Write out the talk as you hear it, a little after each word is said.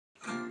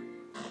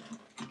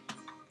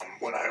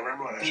I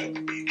remember when I was at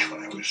the beach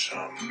when I was,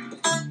 how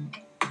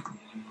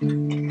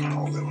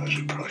old I was,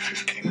 probably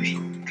 15 or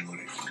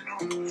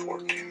something,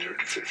 14,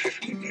 13,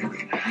 15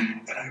 maybe,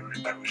 and I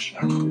remember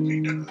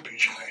being down on the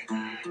beach,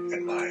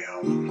 and my,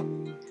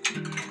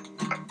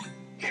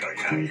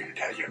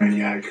 you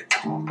had your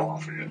top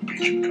off at the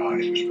beach, and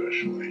guys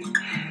especially,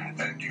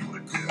 and you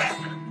would, I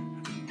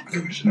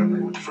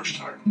remember the first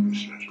time I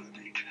was at the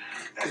beach,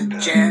 and, the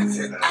chance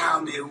that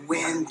I'll be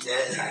winter,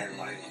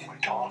 my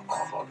top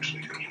off,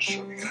 obviously, because I was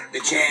swimming in it. the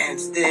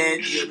chance that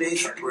you'll be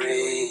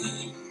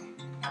spring,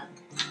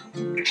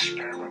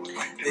 Experiment with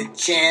my the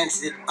chance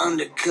that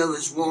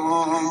undercover's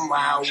warm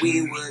while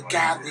we work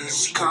out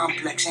these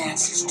complex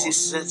answers to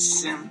such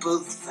simple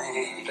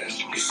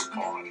things.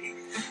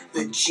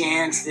 The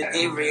chance that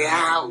every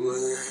hour,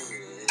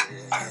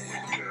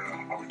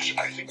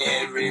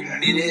 every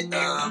minute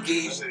of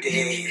each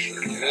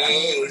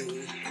day,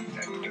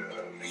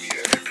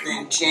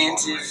 then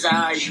chances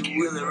are you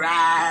will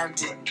arrive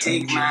to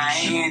take my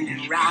hand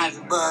and rise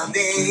above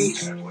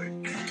these.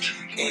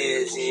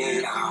 Is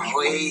in our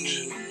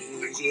ways.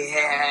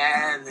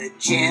 Yeah, the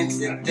chance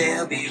that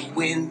there'll be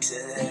winter,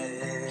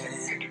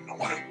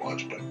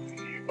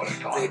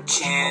 the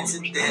chance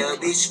that there'll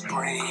be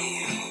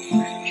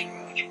spring.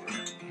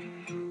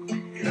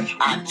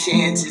 Our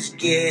chances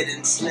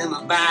getting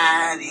slimmer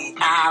by the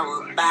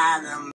hour, by the